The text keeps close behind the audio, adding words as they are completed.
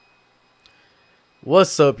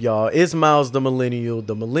What's up, y'all? It's Miles the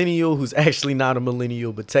millennial who's actually not a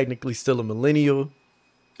millennial, but technically still a millennial.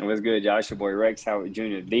 And what's good, y'all? It's your boy Rex Howard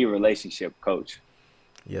Jr., the relationship coach.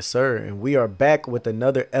 Yes, sir. And we are back with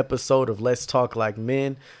another episode of Let's Talk Like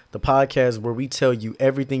Men, the podcast where we tell you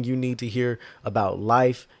everything you need to hear about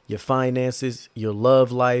life, your finances, your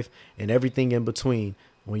love life, and everything in between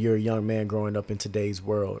when you're a young man growing up in today's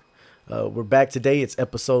world. We're back today. It's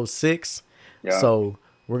episode 6. Yeah, So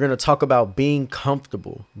we're going to talk about being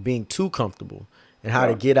comfortable, being too comfortable, and how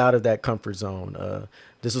to yeah. get out of that comfort zone.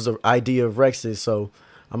 This was an idea of Rex's. So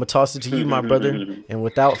I'm going to toss it to you, my brother. And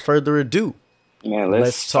without further ado, Man, let's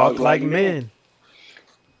let's talk talk like like men. men.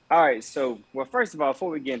 All right, well, first of all,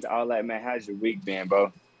 before we get into all that, man, how's your week been,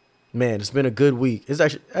 bro? Man, it's been a good week. It's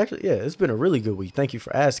actually yeah, it's been a really good week. Thank you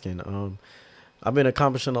for asking. I've been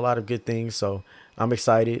accomplishing a lot of good things, so I'm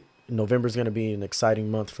excited. November's going to be an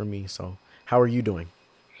exciting month for me. So, how are you doing?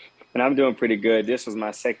 And I'm doing pretty good. This was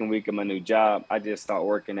my second week of my new job. I just started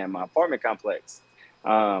working at my apartment complex.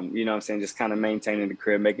 You know what I'm saying? Just kind of maintaining the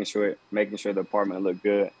crib, making sure the apartment looked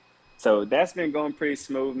good. So that's been going pretty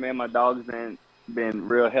smooth, man. My dog's been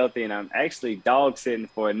real healthy, and I'm actually dog sitting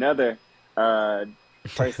for another uh,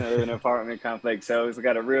 person that live in an apartment complex. So it's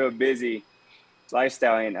got a real busy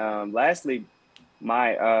lifestyle. And lastly,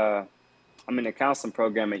 my I'm in the counseling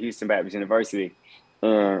program at Houston Baptist University,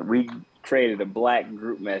 and we created a Black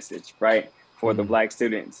group message, right, for the Mm, Black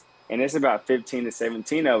students. And it's about 15 to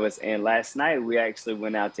 17 of us. And last night we actually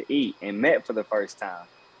went out to eat and met for the first time.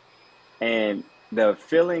 And the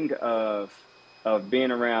feeling of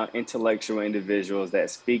being around intellectual individuals that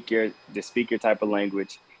speak your type of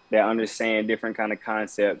language, that understand different kind of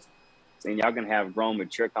concepts, and y'all can have grown,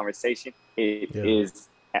 mature conversation. It yeah. is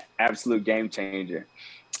absolute game changer.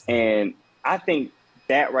 And I think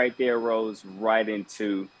that right there rolls right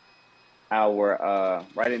into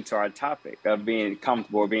our topic of being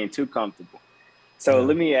comfortable or being too comfortable. So Yeah.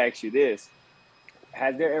 let me ask you this: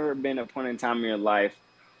 has there ever been a point in time in your life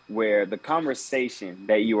where the conversation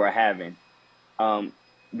that you were having um,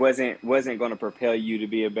 wasn't going to propel you to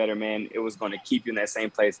be a better man? It was going to keep you in that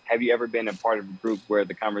same place. Have you ever been a part of a group where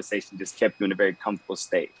the conversation just kept you in a very comfortable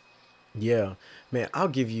state? Yeah. Man, I'll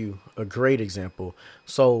give you a great example.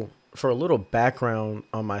 So, for a little background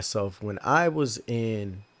on myself, when I was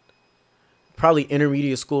in probably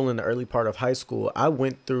intermediate school in the early part of high school, I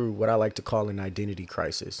went through what I like to call an identity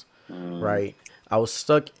crisis, Mm, right? I was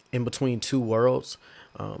stuck in between two worlds.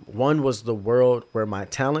 One was the world where my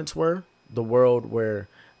talents were, the world where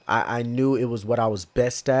I knew it was what I was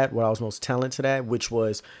best at, what I was most talented at, which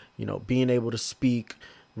was, being able to speak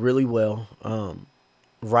really well,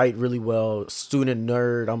 write really well, student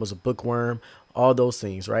nerd, I was a bookworm, all those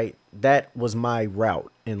things, right? That was my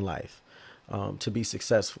route in life to be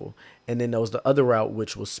successful. And then there was the other route,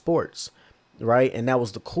 which was sports, right? And that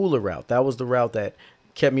was the cooler route. That was the route that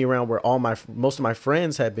kept me around where all my most of my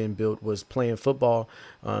friends had been built was playing football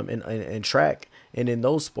and track and in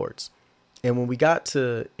those sports. And when we got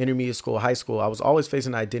to intermediate school, high school, I was always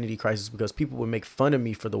facing an identity crisis because people would make fun of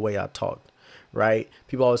me for the way I talked, right?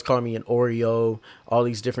 People always called me an Oreo, all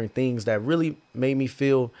these different things that really made me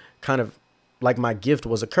feel kind of like my gift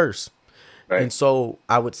was a curse. right. And so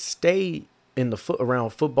I would stay in the foot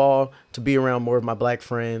around football to be around more of my black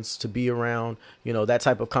friends, to be around, that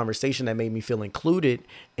type of conversation that made me feel included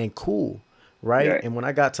and cool. Right. Right. And when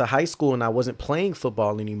I got to high school and I wasn't playing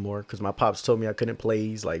football anymore because my pops told me I couldn't play,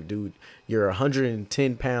 he's like, dude, you're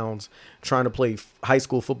 110 pounds trying to play high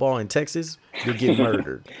school football in Texas. You'll get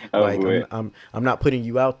murdered. Like, Over it. I'm not putting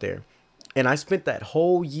you out there. And I spent that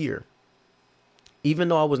whole year, even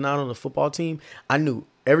though I was not on the football team, I knew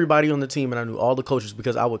everybody on the team and I knew all the coaches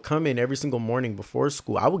because I would come in every single morning before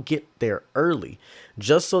school. I would get there early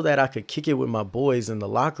just so that I could kick it with my boys in the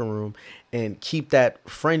locker room and keep that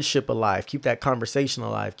friendship alive, keep that conversation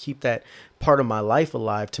alive, keep that part of my life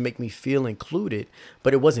alive to make me feel included,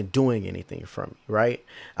 but it wasn't doing anything for me, right?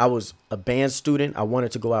 I was a band student. I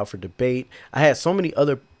wanted to go out for debate. I had so many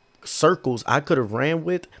other circles I could have ran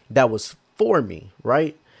with that was for me,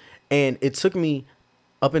 right? And it took me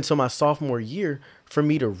up until my sophomore year for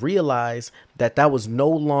me to realize that that was no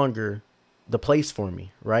longer the place for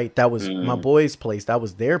me, right? That was my Mm, boys' place. That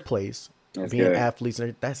was their place, that's being good. athletes,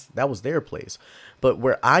 and that was their place. But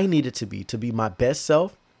where I needed to be my best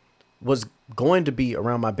self, was going to be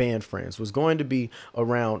around my band friends, was going to be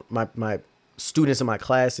around my students in my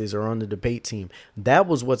classes or on the debate team. That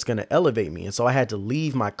was what's going to elevate me. And so I had to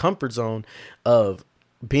leave my comfort zone of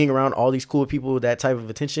being around all these cool people with that type of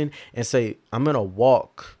attention and say, I'm going to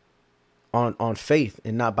walk on faith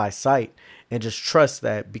and not by sight and just trust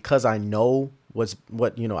that because I know what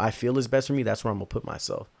I feel is best for me, that's where I'm going to put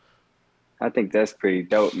myself. I think that's pretty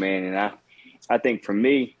dope, man. And I think for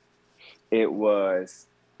me, it was,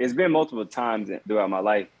 it's been multiple times throughout my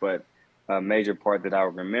life, but a major part that I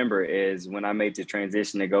remember is when I made the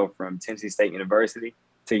transition to go from Tennessee State University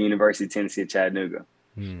to University of Tennessee at Chattanooga,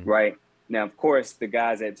 Mm. right? Now, of course, the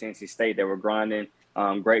guys at Tennessee State, they were grinding,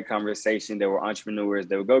 great conversation. They were entrepreneurs,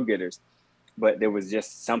 they were go-getters, but there was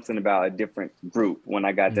just something about a different group when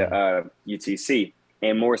I got to Mm. UTC,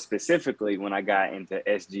 and more specifically when I got into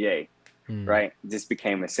SGA, Mm. right? Just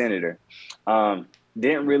became a senator. Um,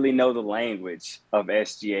 didn't really know the language of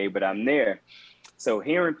SGA, but I'm there. So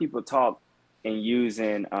hearing people talk and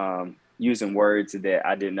using words that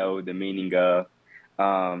I didn't know the meaning of,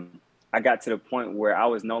 um, I got to the point where I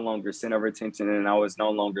was no longer center of attention and I was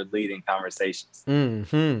no longer leading conversations.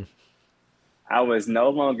 Mm. I was no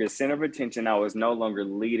longer center of attention. I was no longer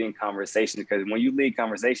leading conversations, because when you lead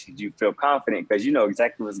conversations, you feel confident because you know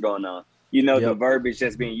exactly what's going on. You know the Yep. verbiage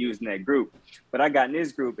that's being used in that group. But I got in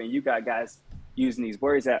this group, and you got guys using these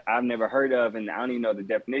words that I've never heard of, and I don't even know the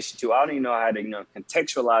definition to. I don't even know how to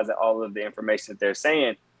contextualize all of the information that they're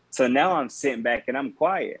saying. So now I'm sitting back and I'm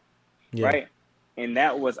quiet, Yeah. right? And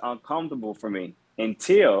that was uncomfortable for me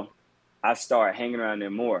until I started hanging around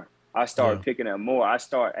them more. I Yeah. started picking up more. I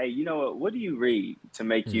start, hey, you know what do you read to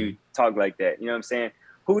make Mm. you talk like that? You know what I'm saying?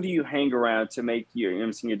 Who do you hang around to make you know what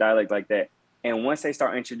I'm saying, your dialect like that? And once they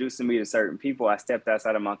start introducing me to certain people, I stepped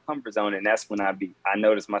outside of my comfort zone, and that's when I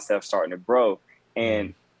noticed myself starting to grow. Mm.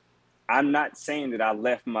 And I'm not saying that I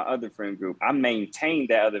left my other friend group. I maintained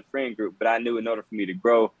that other friend group, but I knew in order for me to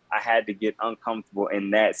grow, I had to get uncomfortable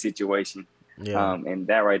in that situation. Yeah. And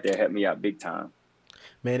that right there helped me out big time.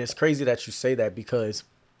 Man, it's crazy that you say that because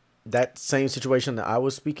that same situation that I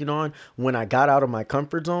was speaking on, when I got out of my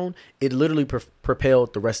comfort zone, it literally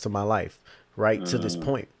propelled the rest of my life, right, to this Mm,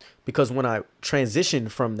 point. Because when I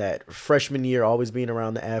transitioned from that freshman year, always being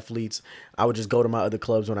around the athletes, I would just go to my other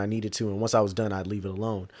clubs when I needed to. And once I was done, I'd leave it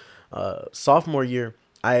alone. Sophomore year,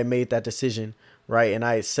 I had made that decision, right? And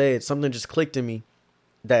I had said something just clicked in me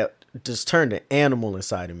that just turned an animal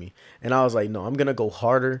inside of me. And I was like, no, I'm going to go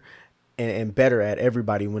harder and better at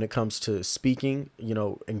everybody when it comes to speaking,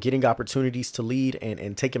 and getting opportunities to lead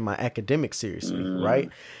and taking my academics seriously, right?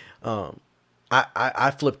 mm,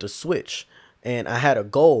 I flipped a switch and I had a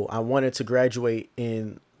goal. I wanted to graduate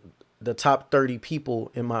in the top 30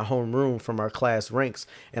 people in my homeroom from our class ranks.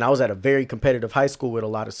 And I was at a very competitive high school with a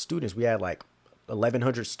lot of students. We had like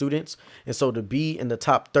 1,100 students. And so to be in the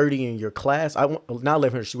top 30 in your class, not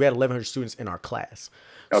 1,100, we had 1,100 students in our class.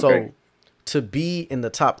 okay. So to be in the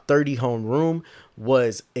top 30 homeroom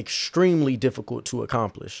was extremely difficult to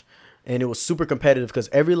accomplish. And it was super competitive because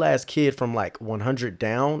every last kid from like 100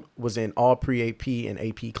 down was in all pre-AP and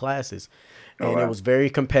AP classes. Oh And it wow. was very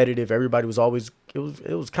competitive. Everybody was always it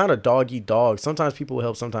was kind of dog eat dog. Sometimes people would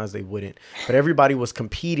help, sometimes they wouldn't. But everybody was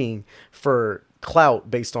competing for clout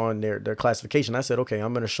based on their classification. I said, okay,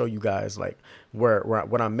 I'm gonna show you guys like where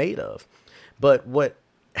what I'm made of. But what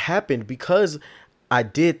happened because I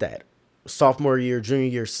did that sophomore year, junior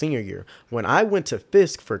year, senior year, when I went to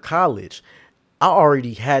Fisk for college, I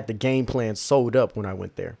already had the game plan sewed up when I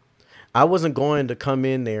went there. I wasn't going to come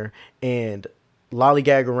in there and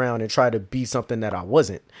lollygag around and try to be something that I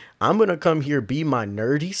wasn't. I'm going to come here, be my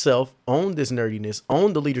nerdy self, own this nerdiness,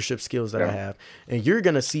 own the leadership skills that I Yeah. have. And you're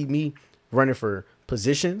going to see me running for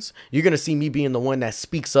positions. You're going to see me being the one that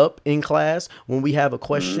speaks up in class when we have a Mm,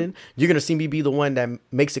 question. You're going to see me be the one that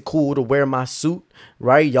makes it cool to wear my suit,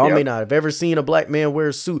 right? Y'all may yep. not have ever seen a black man wear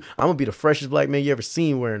a suit. I'm going to be the freshest black man you ever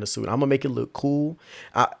seen wearing a suit. I'm going to make it look cool.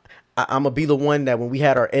 I'm gonna be the one that when we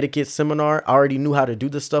had our etiquette seminar, I already knew how to do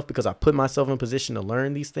this stuff because I put myself in position to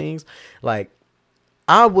learn these things. Like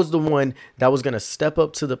I was the one that was gonna step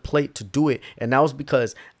up to the plate to do it, and that was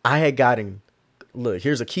because I had gotten. Look,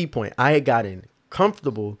 here's a key point. I had gotten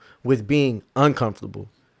comfortable with being uncomfortable,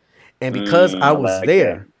 and because I I was like that.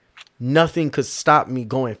 there, nothing could stop me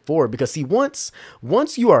going forward. Because see, once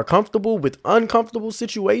you are comfortable with uncomfortable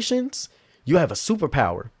situations, you have a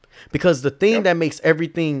superpower. Because the thing Yep. that makes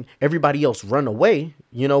everybody else run away,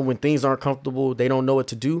 when things aren't comfortable, they don't know what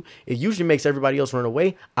to do, it usually makes everybody else run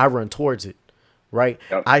away. I run towards it, right?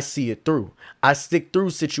 Yep. I see it through. I stick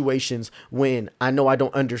through situations when I know I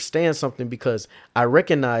don't understand something because I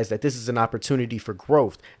recognize that this is an opportunity for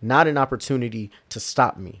growth, not an opportunity to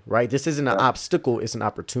stop me, right? This isn't an Yep. obstacle, it's an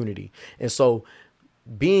opportunity. And so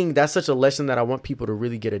being that's such a lesson that I want people to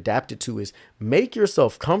really get adapted to is make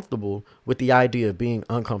yourself comfortable with the idea of being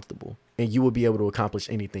uncomfortable and you will be able to accomplish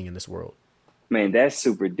anything in this world. Man, that's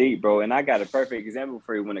super deep, bro. And I got a perfect example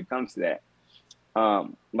for you when it comes to that.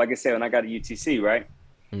 Like I said, when I got to UTC, right?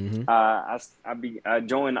 Mm-hmm. I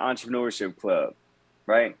joined the entrepreneurship club,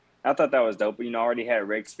 right? I thought that was dope. But, I already had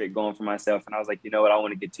Rex Fit going for myself, and I was like, you know what, I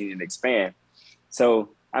want to continue to expand. So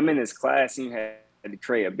I'm in this class, and you had to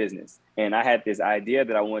create a business, and I had this idea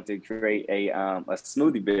that I wanted to create a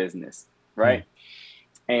smoothie business, Hmm. right?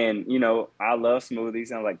 And I love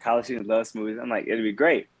smoothies. I'm like, college students love smoothies. I'm like, it'd be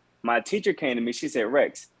great. My teacher came to me. She said,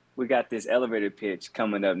 Rex, we got this elevator pitch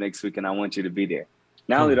coming up next week, and I want you to be there.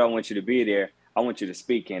 Not only Hmm. do I want you to be there, I want you to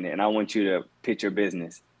speak in it, and I want you to pitch your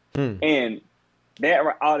business. Hmm. And that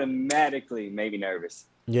automatically made me nervous.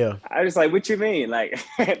 Yeah. I was like, what you mean? Like,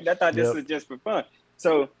 I thought this Yep. was just for fun.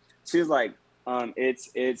 So she was like,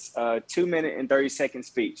 it's a 2 minute and 30-second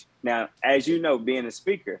speech. Now, as you know, being a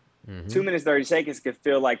speaker, Hmm. 2 minutes, 30 seconds can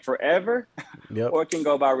feel like forever, Yep. or it can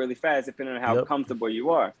go by really fast depending on how Yep. comfortable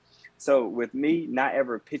you are. So with me not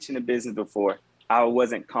ever pitching a business before, I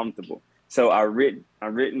wasn't comfortable. So I wrote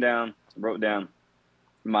down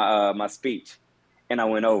my speech, and I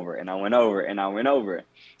went over and I went over and I went over it.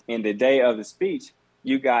 And the day of the speech,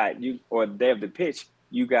 or the day of the pitch,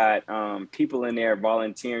 you got people in there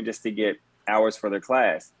volunteering just to get hours for their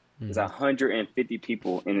class. There's Hmm. 150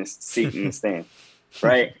 people in a seat in the stand,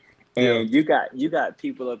 right? Yeah. And you got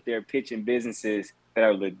people up there pitching businesses that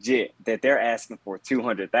are legit, that they're asking for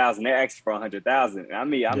 200,000. They're asking for 100,000. I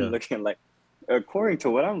mean, I'm Yeah. looking like, according to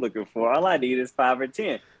what I'm looking for, all I need is 5 or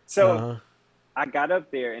 10. So Uh-huh. I got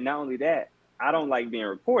up there, and not only that, I don't like being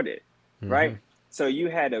recorded, Hmm. right? So you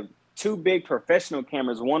had two big professional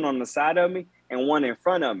cameras, one on the side of me and one in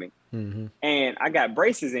front of me. Hmm. And I got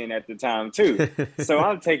braces in at the time too. So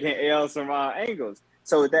I'm taking L's from all angles.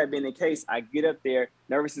 So with that being the case, I get up there,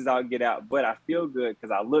 nervous as I'll get out, but I feel good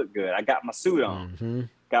because I look good. I got my suit on, Hmm.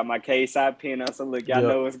 got my KSI pin on. So look, y'all Yep.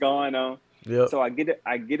 know what's going on. Yep. So I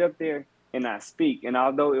get up there and I speak. And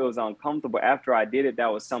although it was uncomfortable, after I did it,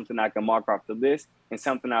 that was something I can mark off the list and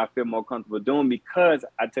something I feel more comfortable doing because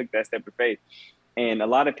I took that step of faith. And a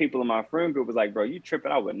lot of people in my friend group was like, bro, you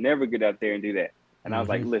tripping. I would never get up there and do that. And I was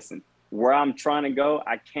like, Hmm. listen, where I'm trying to go,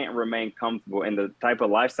 I can't remain comfortable. And the type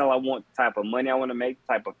of lifestyle I want, the type of money I want to make,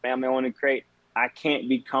 the type of family I want to create, I can't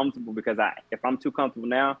be comfortable because if I'm too comfortable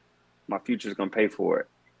now, my future is going to pay for it.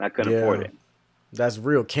 And I couldn't afford Yeah. it. That's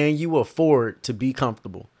real. Can you afford to be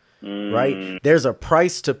comfortable? Right? Mm, There's a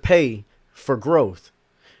price to pay for growth.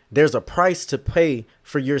 There's a price to pay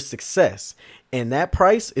for your success. And that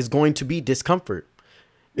price is going to be discomfort.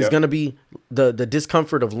 It's yep. going to be the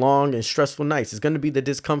discomfort of long and stressful nights. It's going to be the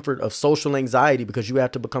discomfort of social anxiety because you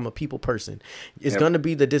have to become a people person. It's Yep. going to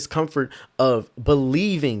be the discomfort of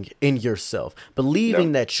believing in yourself, believing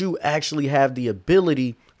Yep. that you actually have the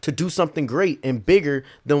ability to do something great and bigger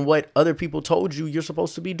than what other people told you you're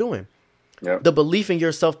supposed to be doing. Yep. The belief in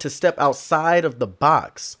yourself to step outside of the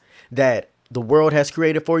box that the world has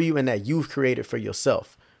created for you and that you've created for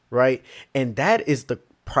yourself, right? And that is the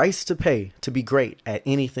price to pay to be great at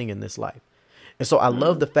anything in this life. And so I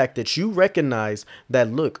love Mm, the fact that you recognize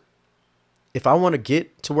that, look, if I want to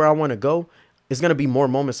get to where I want to go, it's going to be more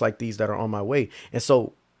moments like these that are on my way. And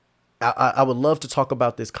so I would love to talk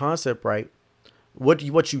about this concept, right? What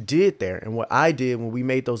you did there and what I did when we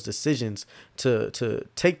made those decisions to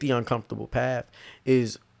take the uncomfortable path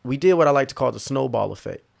is we did what I like to call the snowball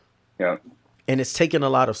effect. yep. And it's taken a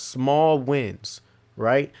lot of small wins,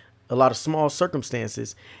 right? A lot of small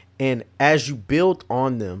circumstances. And as you build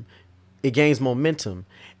on them, it gains momentum.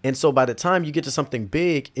 And so by the time you get to something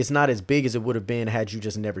big, it's not as big as it would have been had you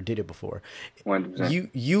just never did it before. 100%.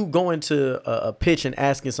 You going to a pitch and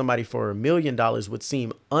asking somebody for $1 million would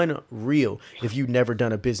seem unreal if you've never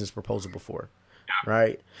done a business proposal before,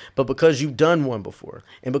 right? But because you've done one before,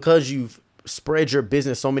 and because you've spread your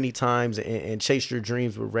business so many times and chased your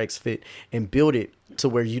dreams with Rex Fit and build it to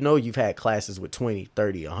where you've had classes with 20,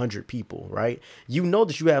 30, 100 people, right? You know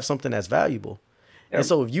that you have something that's valuable. And Yep.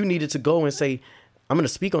 so if you needed to go and say, I'm going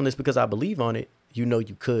to speak on this because I believe on it, you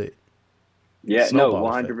could. Yeah, no, Snowball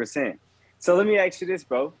effect. 100%. So let me ask you this,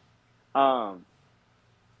 bro. Um,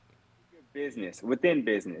 within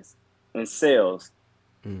business and sales,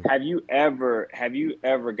 Mm. have you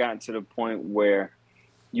ever gotten to the point where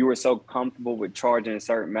you were so comfortable with charging a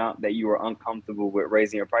certain amount that you were uncomfortable with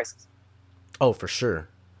raising your prices? Oh, for sure.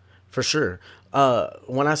 For sure.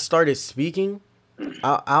 When I started speaking,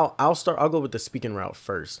 I'll go with the speaking route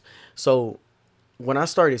first. So when I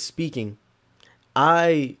started speaking,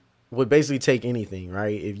 I would basically take anything,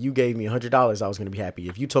 right? If you gave me $100, I was gonna be happy.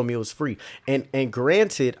 If you told me it was free, and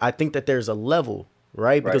granted, I think that there's a level,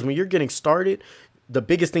 right? Because Right. when you're getting started, the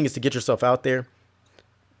biggest thing is to get yourself out there,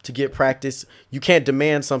 to get practice. You can't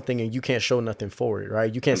demand something and you can't show nothing for it,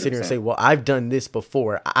 right? You can't sit here and say, 100%. well, I've done this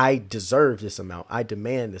before. I deserve this amount. I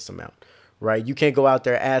demand this amount, right? You can't go out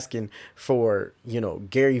there asking for,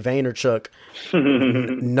 Gary Vaynerchuk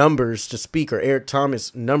numbers to speak or Eric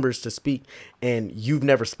Thomas numbers to speak, and you've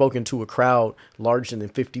never spoken to a crowd larger than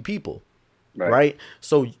 50 people, Right. right?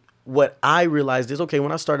 So what I realized is, okay,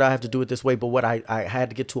 when I started, I have to do it this way. But what I had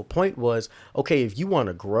to get to a point was, okay, if you want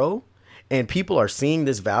to grow and people are seeing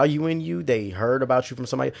this value in you, they heard about you from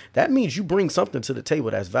somebody, that means you bring something to the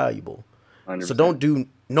table that's valuable. 100%. So don't do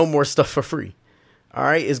no more stuff for free. All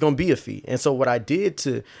right. It's going to be a fee. And so what I did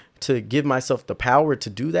to give myself the power to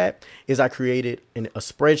do that is I created a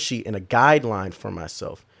spreadsheet and a guideline for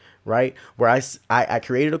myself, right? Where I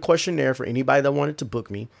created a questionnaire for anybody that wanted to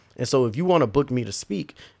book me. And so if you want to book me to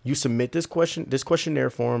speak, you submit this questionnaire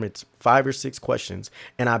form. It's 5 or 6 questions.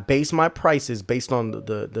 And I base my prices based on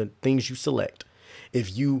the things you select.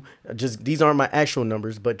 If you these aren't my actual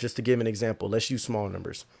numbers, but just to give an example, let's use small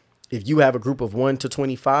numbers. If you have a group of 1 to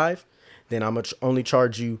 25, then I'm going to only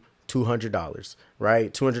charge you $200,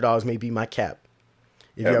 right? $200 may be my cap.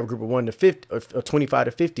 If you have a group of 1 to 50 or 25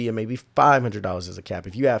 to 50, it may be $500 as a cap.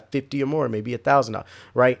 If you have 50 or more, it may be $1,000,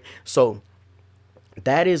 right? So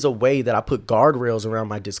that is a way that I put guardrails around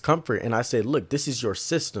my discomfort. And I said, look, this is your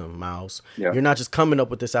system, Miles. Yeah. You're not just coming up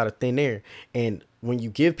with this out of thin air. And when you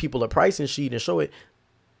give people a pricing sheet and show it,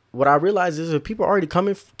 what I realize is if people are already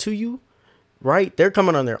coming to you, right, they're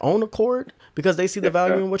coming on their own accord because they see the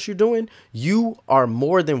value in what you're doing. You are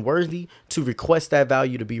more than worthy to request that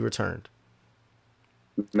value to be returned.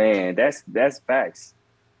 Man, that's facts.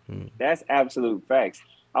 That's absolute facts.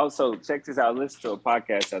 Also, check this out. I listened to a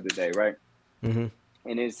podcast the other day, right? Mm-hmm.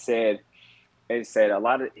 And it said a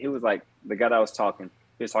lot of, he was like, the guy that was talking,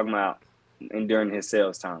 he was talking about, and during his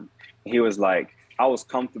sales time, he was like, I was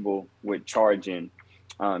comfortable with charging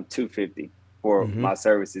 $250 for my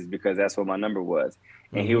services because that's what my number was.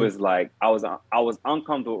 And he was like, I was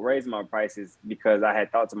uncomfortable raising my prices because I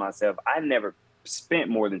had thought to myself, I never spent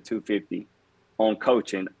more than $250 on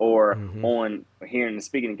coaching or on hearing the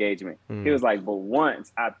speaking engagement. He was like, but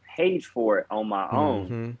once I paid for it on my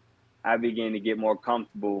own, I began to get more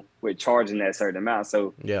comfortable with charging that certain amount.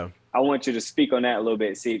 So yeah, I want you to speak on that a little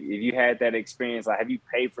bit. See if you had that experience. Like, have you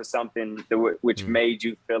paid for something which made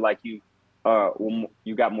you feel like you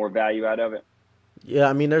got more value out of it? Yeah,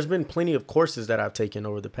 I mean, there's been plenty of courses that I've taken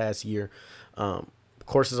over the past year.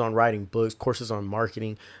 Courses on writing books, courses on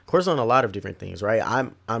marketing, courses on a lot of different things, right?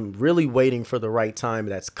 I'm really waiting for the right time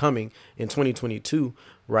that's coming in 2022,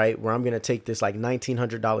 right? Where I'm going to take this like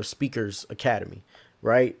 $1,900 speakers academy,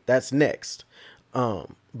 right? That's next. But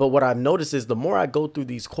what I've noticed is the more I go through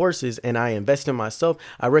these courses and I invest in myself,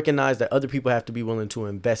 I recognize that other people have to be willing to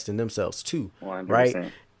invest in themselves too, 100%.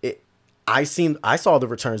 right? I saw the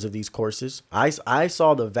returns of these courses. I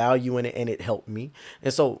saw the value in it and it helped me.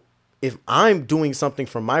 And so if I'm doing something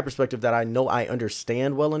from my perspective that I know I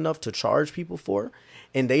understand well enough to charge people for,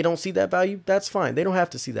 and they don't see that value, that's fine. They don't have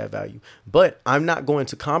to see that value. But I'm not going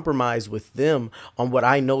to compromise with them on what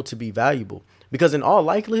I know to be valuable. Because in all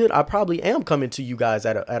likelihood, I probably am coming to you guys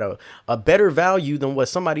at a better value than what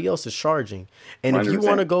somebody else is charging. And 100%. If you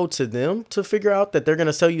want to go to them to figure out that they're going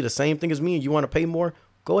to sell you the same thing as me and you want to pay more,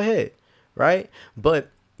 go ahead. Right. But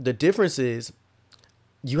the difference is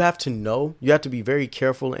you have to be very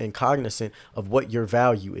careful and cognizant of what your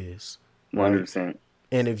value is. 100%.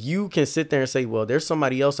 And if you can sit there and say, well, there's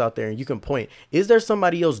somebody else out there and you can point, is there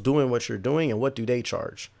somebody else doing what you're doing and what do they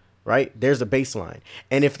charge? Right? There's a baseline.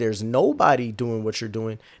 And if there's nobody doing what you're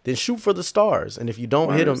doing, then shoot for the stars. And if you don't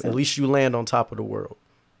 100%. Hit them, at least you land on top of the world.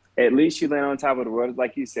 At least you land on top of the world.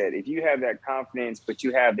 Like you said, if you have that confidence, but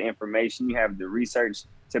you have the information, you have the research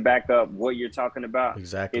to back up what you're talking about.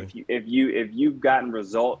 Exactly. If you've gotten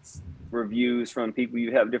results, reviews from people,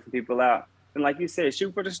 you help different people out, then like you said,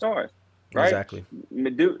 shoot for the stars. Right? Exactly.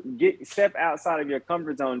 Step outside of your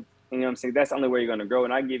comfort zone. You know what I'm saying? That's the only way you're going to grow.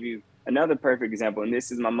 And I give you another perfect example, and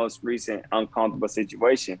this is my most recent uncomfortable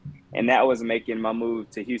situation, and that was making my move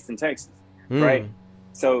to Houston, Texas. Right?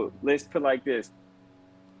 So let's put it like this.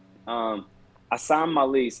 I signed my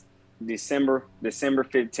lease December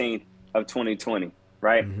 15th of 2020,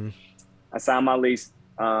 right? I signed my lease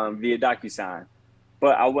via DocuSign,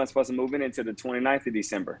 but I wasn't supposed to move in until the 29th of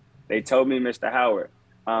December. They told me, Mr. Howard,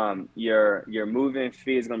 your move-in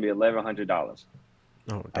fee is going to be $1,100.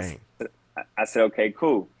 Oh, dang. I said, okay,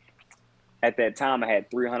 cool. At that time, I had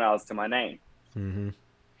 $300 to my name.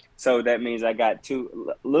 So that means I got a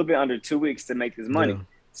little bit under 2 weeks to make this money. Yeah.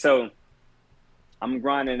 So I'm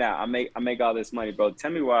grinding out. I make all this money, bro.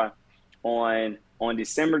 Tell me why on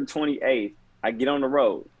December 28th, I get on the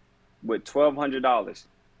road with $1,200.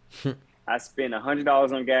 I spent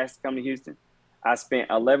 $100 on gas to come to Houston. I spent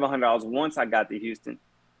 $1,100 once I got to Houston.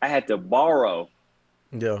 I had to borrow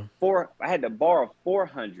Yeah. I had to borrow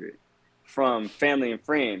 400 from family and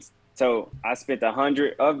friends. So I spent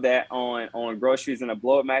 100 of that on groceries and a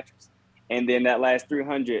blow up mattress, and then that last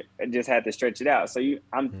 300 I just had to stretch it out. So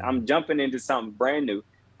I'm jumping into something brand new.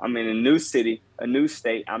 I'm in a new city, a new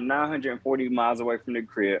state. I'm 940 miles away from the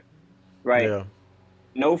crib, right? Yeah.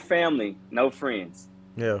 No family, no friends,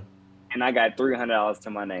 Yeah. and I got $300 to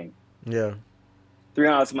my name. Yeah.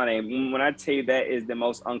 $300 to my name. When I tell you that is the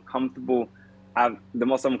most uncomfortable I've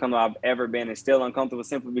ever been, and still uncomfortable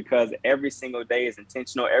simply because every single day is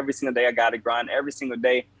intentional. Every single day I got to grind. Every single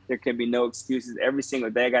day there can be no excuses. Every single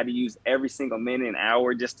day I got to use every single minute and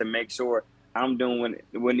hour just to make sure I'm doing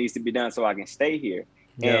what needs to be done so I can stay here.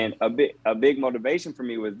 Yeah. And a big motivation for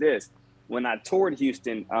me was this: when I toured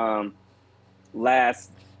Houston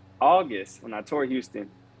last August, when I toured Houston,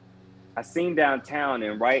 I seen downtown,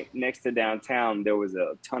 and right next to downtown there was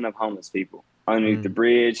a ton of homeless people underneath the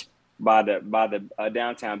bridge by the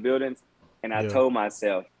downtown buildings. And I Yeah. told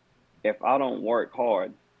myself, if I don't work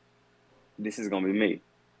hard, this is gonna be me.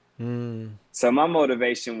 Mm. So my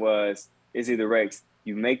motivation was, is either Rex,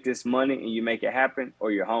 you make this money and you make it happen,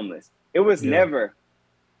 or you're homeless. It was Yeah. never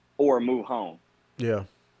or move home. Yeah.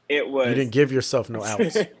 It You didn't was give yourself no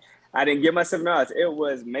outs. I didn't give myself no odds. It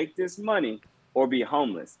was make this money or be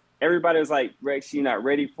homeless. Everybody was like, Rex, you're not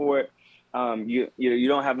ready for it. You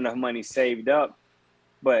don't have enough money saved up.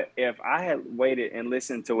 But if I had waited and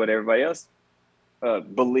listened to what everybody else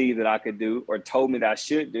believed that I could do or told me that I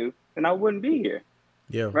should do, then I wouldn't be here,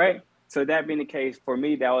 Yeah. right? So that being the case, for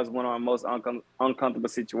me, that was one of my most uncomfortable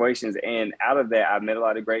situations. And out of that, I met a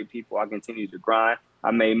lot of great people. I continued to grind.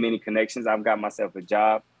 I made many connections. I've got myself a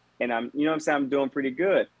job. And I'm doing pretty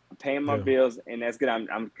good. I'm paying my Yeah. bills, and that's good.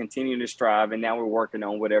 I'm continuing to strive, and now we're working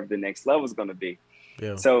on whatever the next level is going to be.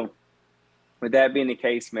 Yeah. So with that being the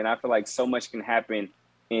case, man, I feel like so much can happen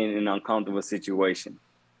in an uncomfortable situation.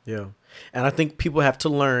 Yeah. And I think people have to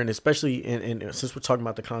learn, especially in since we're talking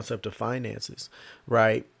about the concept of finances,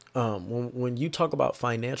 right? When you talk about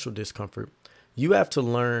financial discomfort, you have to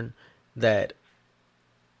learn that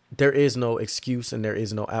there is no excuse and there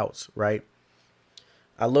is no outs, right?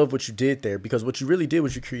 I love what you did there, because what you really did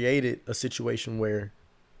was you created a situation where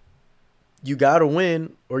you got to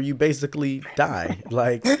win or you basically die.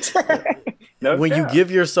 Like, No when you doubt.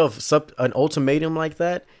 give yourself an ultimatum like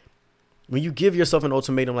that, when you give yourself an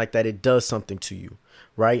ultimatum like that, it does something to you,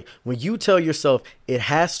 right? When you tell yourself it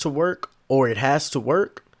has to work or it has to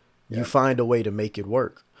work, you Yeah. find a way to make it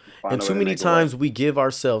work. And Find a way too to many make it work. times we give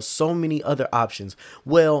ourselves so many other options.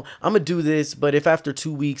 Well, I'm going to do this, but if after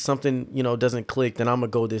 2 weeks something, doesn't click, then I'm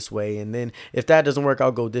going to go this way. And then if that doesn't work,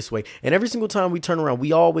 I'll go this way. And every single time we turn around,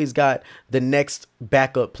 we always got the next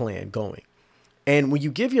backup plan going. And when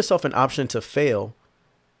you give yourself an option to fail,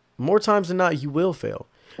 more times than not, you will fail,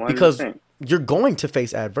 because 100%. you're going to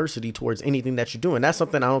face adversity towards anything that you're doing. That's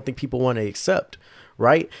something I don't think people want to accept,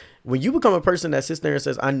 right? When you become a person that sits there and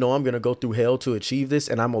says, I know I'm going to go through hell to achieve this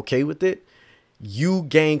and I'm okay with it, you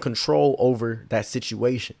gain control over that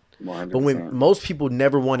situation. 100%. But when most people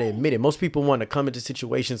never want to admit it, most people want to come into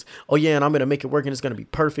situations, oh yeah, and I'm going to make it work and it's going to be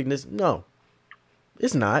perfect. No,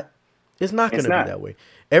 it's not. It's not going It's to be not. that way.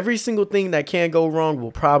 Every single thing that can go wrong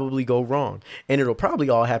will probably go wrong, and it'll probably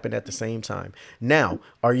all happen at the same time. Now,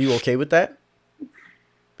 are you okay with that?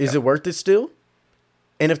 Is it worth it still?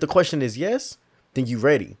 And if the question is yes, then you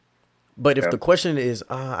ready. But if Yeah. the question is,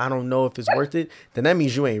 I don't know if it's worth it, then that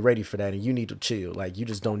means you ain't ready for that and you need to chill. Like, you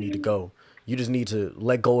just don't need to go. You just need to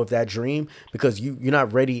let go of that dream, because you're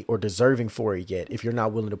not ready or deserving for it yet if you're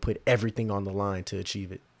not willing to put everything on the line to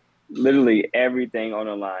achieve it. Literally everything on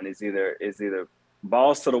the line is either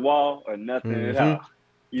balls to the wall or nothing at all.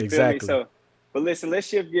 You feel me? Exactly. So, but listen, let's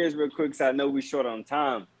shift gears real quick, because I know we're short on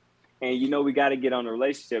time, and we got to get on the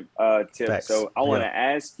relationship tip. Facts. So I want to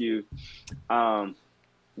Yeah. ask you,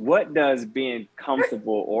 what does being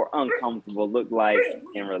comfortable or uncomfortable look like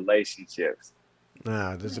in relationships?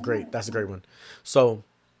 That's a great one. So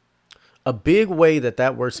a big way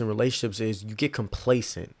that works in relationships is you get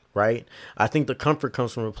complacent, right? I think the comfort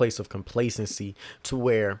comes from a place of complacency, to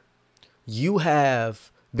where you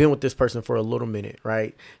have been with this person for a little minute,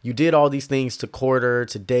 right? You did all these things to court her,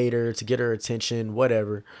 to date her, to get her attention,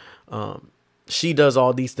 whatever. She does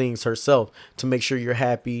all these things herself to make sure you're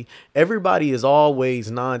happy. Everybody is always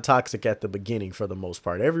non-toxic at the beginning for the most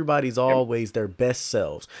part. Everybody's always their best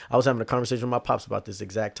selves. I was having a conversation with my pops about this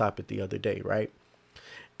exact topic the other day, right?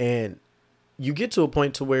 And you get to a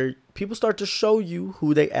point to where people start to show you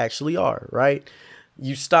who they actually are, right?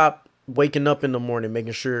 You stop waking up in the morning,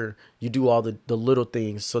 making sure you do all the little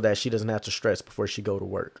things so that she doesn't have to stress before she go to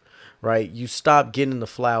work, right? You stop getting the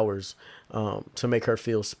flowers to make her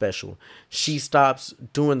feel special. She stops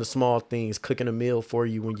doing the small things, cooking a meal for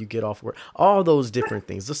you when you get off work. All those different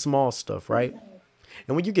things, the small stuff, right?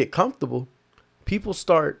 And when you get comfortable, people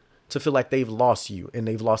start to feel like they've lost you and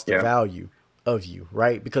they've lost the value of you,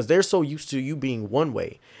 right? Because they're so used to you being one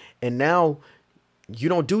way. And now you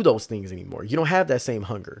don't do those things anymore. You don't have that same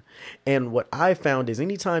hunger. And what I found is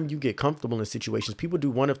anytime you get comfortable in situations, people do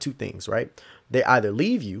one of two things, right? They either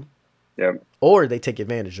leave you or they take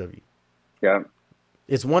advantage of you. Yeah.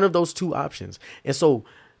 It's one of those two options. And so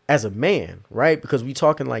as a man, right, because we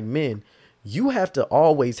talking like men, you have to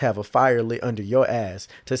always have a fire lit under your ass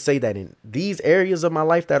to say that in these areas of my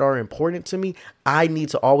life that are important to me, I need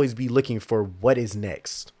to always be looking for what is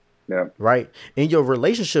next. Yeah. Right. In your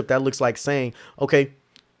relationship, that looks like saying, okay,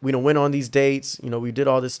 we done went on these dates. You know, we did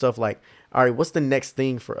all this stuff. Like, all right, what's the next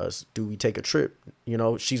thing for us? Do we take a trip? You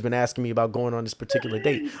know, she's been asking me about going on this particular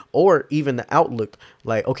date, or even the outlook.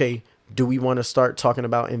 Like, okay, do we want to start talking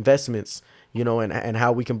about investments, you know, and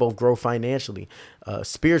how we can both grow financially,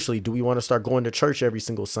 spiritually? Do we want to start going to church every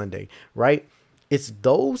single Sunday? Right. It's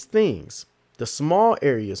those things, the small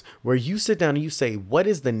areas where you sit down and you say, what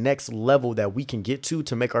is the next level that we can get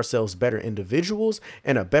to make ourselves better individuals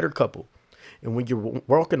and a better couple? And when you're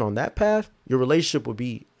walking on that path, your relationship will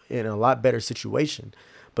be in a lot better situation.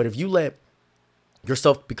 But if you let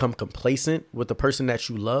yourself become complacent with the person that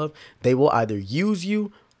you love, they will either use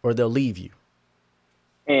you or they'll leave you.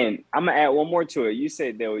 And I'm going to add one more to it. You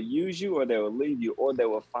said they will use you or they will leave you, or they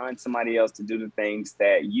will find somebody else to do the things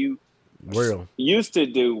that you used to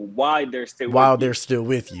do while they're still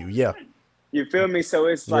with you. Yeah. You feel me? So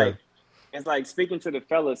it's like speaking to the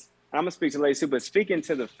fellas. I'm gonna speak to ladies too, but speaking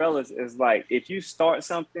to the fellas is like, if you start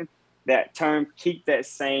something, that term, keep that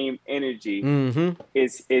same energy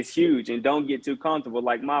is huge, and don't get too comfortable.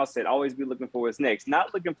 Like Miles said, always be looking for what's next.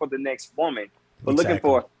 Not looking for the next woman, but looking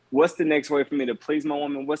for what's the next way for me to please my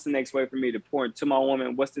woman. What's the next way for me to pour into my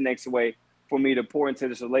woman? What's the next way for me to pour into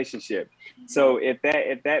this relationship? So if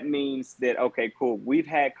that means that, okay, cool, we've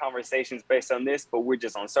had conversations based on this, but we're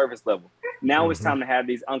just on surface level. Now it's time to have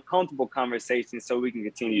these uncomfortable conversations so we can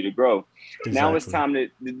continue to grow. Exactly. Now it's time to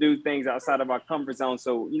do things outside of our comfort zone,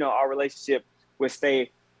 so you know our relationship will stay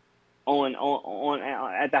on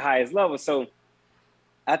at the highest level. So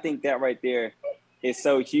I think that right there is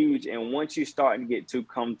so huge. And once you start to get too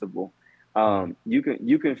comfortable, you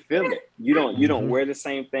can feel it. You don't wear the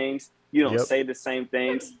same things. You don't say the same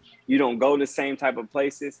things. You don't go to the same type of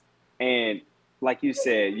places. And like you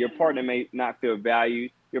said, your partner may not feel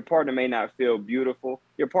valued. Your partner may not feel beautiful.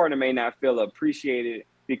 Your partner may not feel appreciated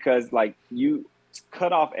because like you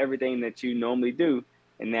cut off everything that you normally do.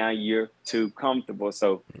 And now you're too comfortable.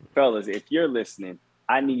 So fellas, if you're listening,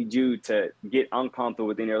 I need you to get uncomfortable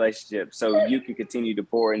within your relationship so you can continue to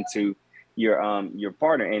pour into your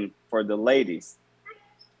partner. And for the ladies,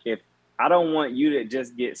 I don't want you to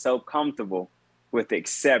just get so comfortable with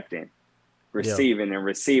accepting, receiving and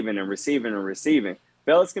receiving and receiving and receiving.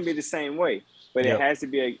 Fellas can be the same way, but it has to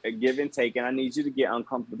be a give and take. And I need you to get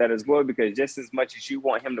uncomfortable with that as well, because just as much as you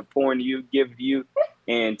want him to pour into you, give you,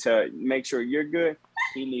 and to make sure you're good,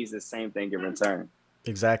 he needs the same thing in return.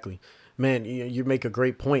 Exactly. Man, you make a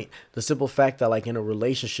great point. The simple fact that like in a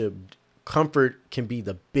relationship, comfort can be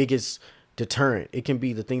the biggest deterrent. It can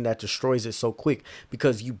be the thing that destroys it so quick,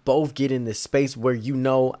 because you both get in this space where you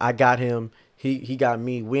know I got him, he got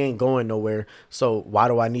me, we ain't going nowhere, so why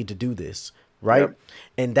do I need to do this, right?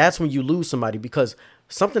 And that's when you lose somebody, because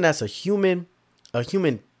something that's a human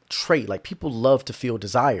trait, like people love to feel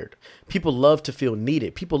desired, people love to feel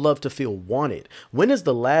needed, people love to feel wanted. When is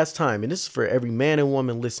the last time, and this is for every man and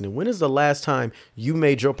woman listening, when is the last time you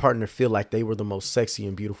made your partner feel like they were the most sexy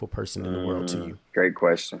and beautiful person in the world to you? Great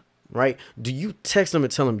question. Right? Do you text them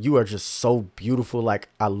and tell them you are just so beautiful, like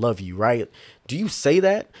I love you, right? Do you say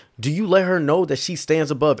that? Do you let her know that she stands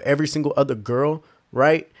above every single other girl,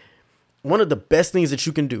 right? One of the best things that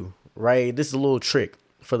you can do, right? This is a little trick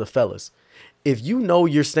for the fellas. If you know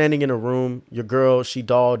you're standing in a room, your girl, she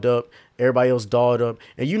dolled up, everybody else dolled up,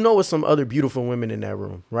 and you know it's some other beautiful women in that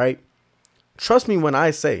room, right? Trust me when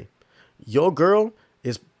I say your girl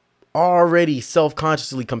is already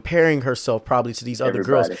self-consciously comparing herself probably to these other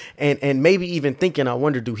girls, and maybe even thinking, I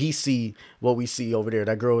wonder, do he see what we see over there,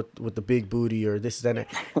 that girl with the big booty or this, that, and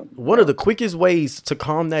that. One of the quickest ways to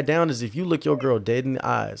calm that down is if you look your girl dead in the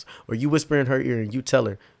eyes, or you whisper in her ear and you tell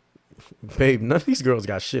her, babe, none of these girls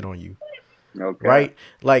got shit on you. Okay. Right?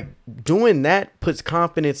 Like doing that puts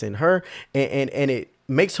confidence in her, and it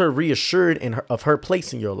makes her reassured of her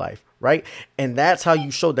place in your life. right? And that's how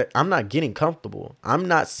you show that I'm not getting comfortable. I'm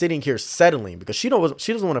not sitting here settling, because she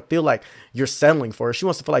doesn't want to feel like you're settling for her. She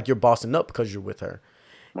wants to feel like you're bossing up because you're with her.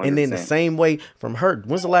 And then the 100%. same way from her,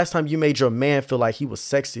 when's the last time you made your man feel like he was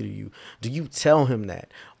sexy to you? Do you tell him that?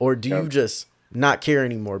 Or do you Yep. just not care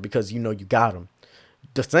anymore because you know you got him?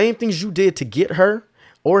 The same things you did to get her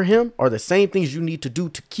or him are the same things you need to do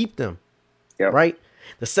to keep them, Yep. right?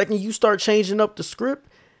 The second you start changing up the script,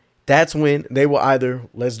 that's when they will either,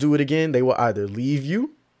 let's do it again, they will either leave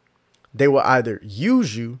you, they will either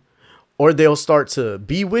use you, or they'll start to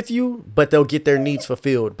be with you, but they'll get their needs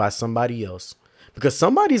fulfilled by somebody else. Because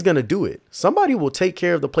somebody's going to do it. Somebody will take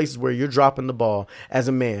care of the places where you're dropping the ball as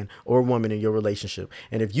a man or a woman in your relationship.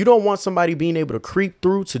 And if you don't want somebody being able to creep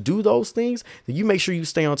through to do those things, then you make sure you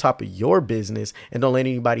stay on top of your business and don't let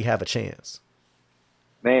anybody have a chance.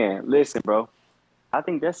 Man, listen, bro. I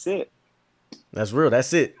think that's it. That's real.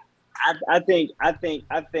 That's it. I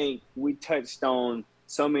think we touched on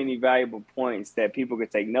so many valuable points that people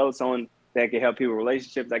could take notes on, that can help people in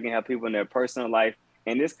relationships, that can help people in their personal life.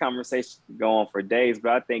 And this conversation could go on for days,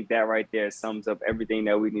 but I think that right there sums up everything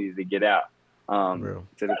that we needed to get out Real.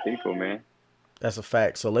 to the people, man. That's a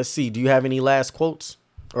fact. So let's see. Do you have any last quotes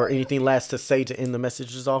or anything last to say to end the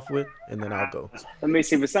messages off with? And then I'll go. Let me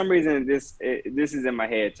see. For some reason, this is in my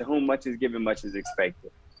head. To whom much is given, much is expected.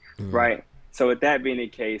 Right. So with that being the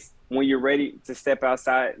case, when you're ready to step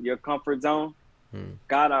outside your comfort zone,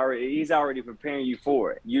 He's already preparing you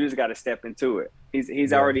for it. You just got to step into it.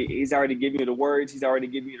 He's already giving you the words. He's already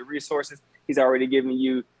giving you the resources. He's already giving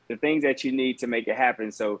you the things that you need to make it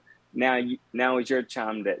happen. So now it's your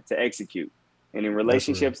time to execute, and in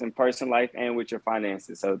relationships and personal life and with your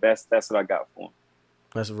finances. So that's what I got for him.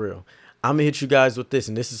 That's real. I'm gonna hit you guys with this,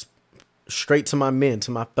 and this is straight to my men,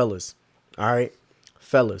 to my fellas. All right,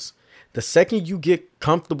 fellas. The second you get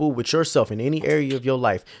comfortable with yourself in any area of your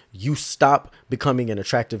life, you stop becoming an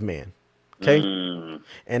attractive man. Okay?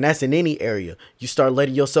 And that's in any area. You start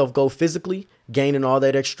letting yourself go physically, gaining all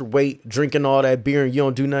that extra weight, drinking all that beer, and you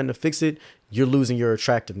don't do nothing to fix it, you're losing your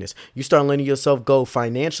attractiveness. You start letting yourself go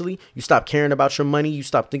financially. You stop caring about your money. You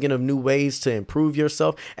stop thinking of new ways to improve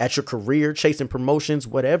yourself at your career, chasing promotions,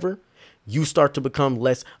 whatever. You start to become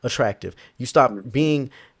less attractive. You stop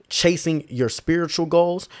chasing your spiritual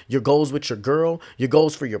goals, your goals with your girl, your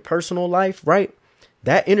goals for your personal life, right?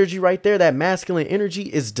 That energy right there, that masculine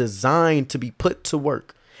energy, is designed to be put to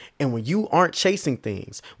work. And when you aren't chasing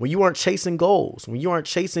things, when you aren't chasing goals, when you aren't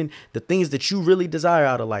chasing the things that you really desire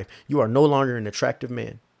out of life, you are no longer an attractive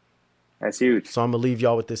man. That's huge. So I'm going to leave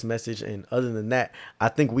y'all with this message. And other than that, I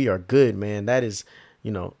think we are good, man. That is,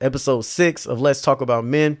 episode 6 of Let's Talk About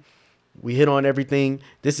Men. We hit on everything.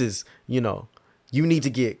 This is, you need to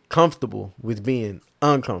get comfortable with being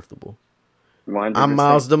uncomfortable. 100%. I'm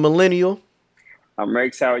Miles the Millennial. I'm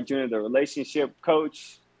Rex Howard Jr., the relationship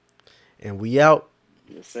coach. And we out.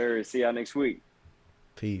 Yes, sir. See y'all next week.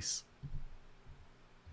 Peace.